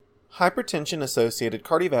Hypertension-associated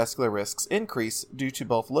cardiovascular risks increase due to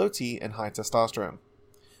both low T and high testosterone.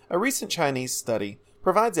 A recent Chinese study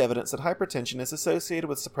provides evidence that hypertension is associated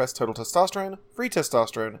with suppressed total testosterone, free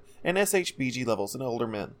testosterone, and SHBG levels in older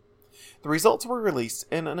men. The results were released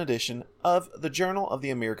in an edition of the Journal of the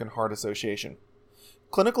American Heart Association.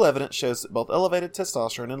 Clinical evidence shows that both elevated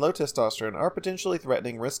testosterone and low testosterone are potentially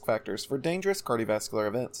threatening risk factors for dangerous cardiovascular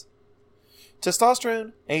events.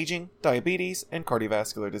 Testosterone, aging, diabetes, and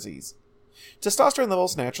cardiovascular disease. Testosterone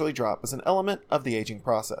levels naturally drop as an element of the aging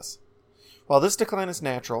process. While this decline is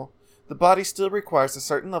natural, the body still requires a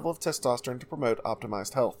certain level of testosterone to promote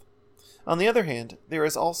optimized health. On the other hand, there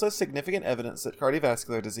is also significant evidence that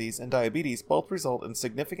cardiovascular disease and diabetes both result in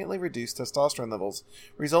significantly reduced testosterone levels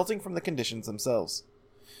resulting from the conditions themselves.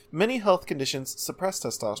 Many health conditions suppress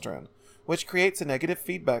testosterone, which creates a negative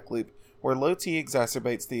feedback loop where low T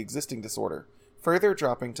exacerbates the existing disorder, further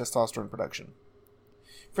dropping testosterone production.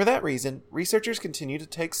 For that reason, researchers continue to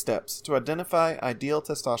take steps to identify ideal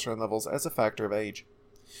testosterone levels as a factor of age.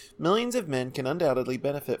 Millions of men can undoubtedly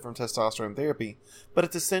benefit from testosterone therapy, but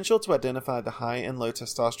it's essential to identify the high and low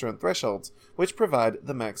testosterone thresholds which provide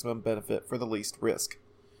the maximum benefit for the least risk.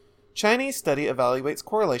 Chinese study evaluates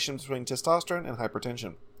correlation between testosterone and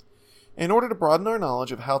hypertension. In order to broaden our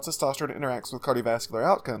knowledge of how testosterone interacts with cardiovascular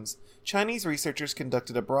outcomes, Chinese researchers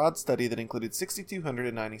conducted a broad study that included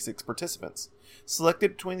 6,296 participants,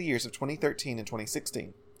 selected between the years of 2013 and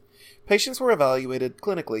 2016. Patients were evaluated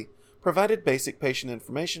clinically, provided basic patient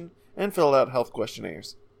information, and filled out health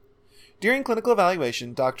questionnaires. During clinical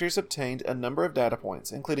evaluation, doctors obtained a number of data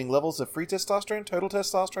points, including levels of free testosterone, total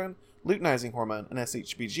testosterone, luteinizing hormone, and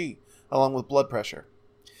SHBG, along with blood pressure.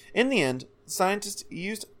 In the end, scientists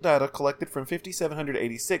used data collected from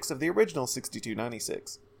 5,786 of the original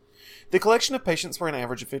 6,296. The collection of patients were an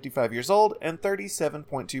average of 55 years old, and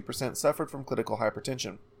 37.2% suffered from critical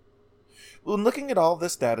hypertension. When looking at all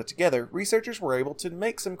this data together, researchers were able to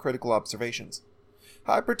make some critical observations.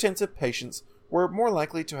 Hypertensive patients were more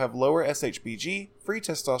likely to have lower SHBG, free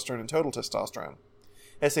testosterone, and total testosterone.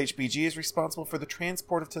 SHBG is responsible for the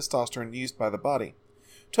transport of testosterone used by the body.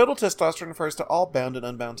 Total testosterone refers to all bound and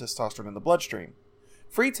unbound testosterone in the bloodstream.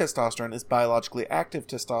 Free testosterone is biologically active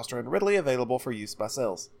testosterone readily available for use by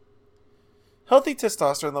cells. Healthy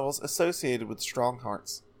testosterone levels associated with strong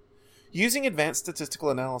hearts. Using advanced statistical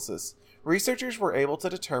analysis, researchers were able to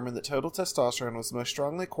determine that total testosterone was most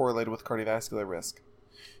strongly correlated with cardiovascular risk.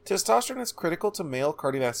 Testosterone is critical to male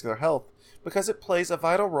cardiovascular health because it plays a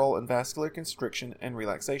vital role in vascular constriction and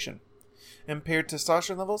relaxation. Impaired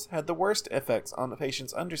testosterone levels had the worst effects on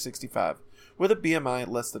patients under 65, with a BMI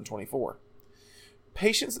less than 24.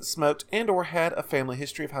 Patients that smoked and/or had a family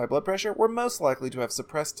history of high blood pressure were most likely to have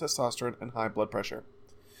suppressed testosterone and high blood pressure.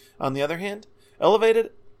 On the other hand,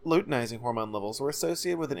 elevated luteinizing hormone levels were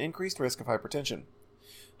associated with an increased risk of hypertension.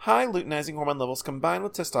 High luteinizing hormone levels combined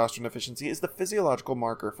with testosterone deficiency is the physiological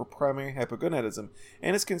marker for primary hypogonadism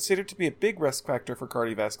and is considered to be a big risk factor for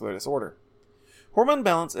cardiovascular disorder. Hormone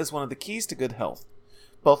balance is one of the keys to good health.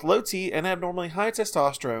 Both low T and abnormally high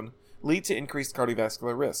testosterone lead to increased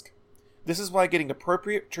cardiovascular risk. This is why getting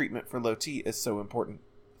appropriate treatment for low T is so important.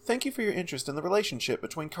 Thank you for your interest in the relationship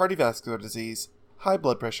between cardiovascular disease, high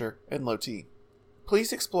blood pressure, and low T.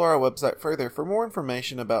 Please explore our website further for more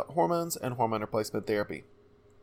information about hormones and hormone replacement therapy.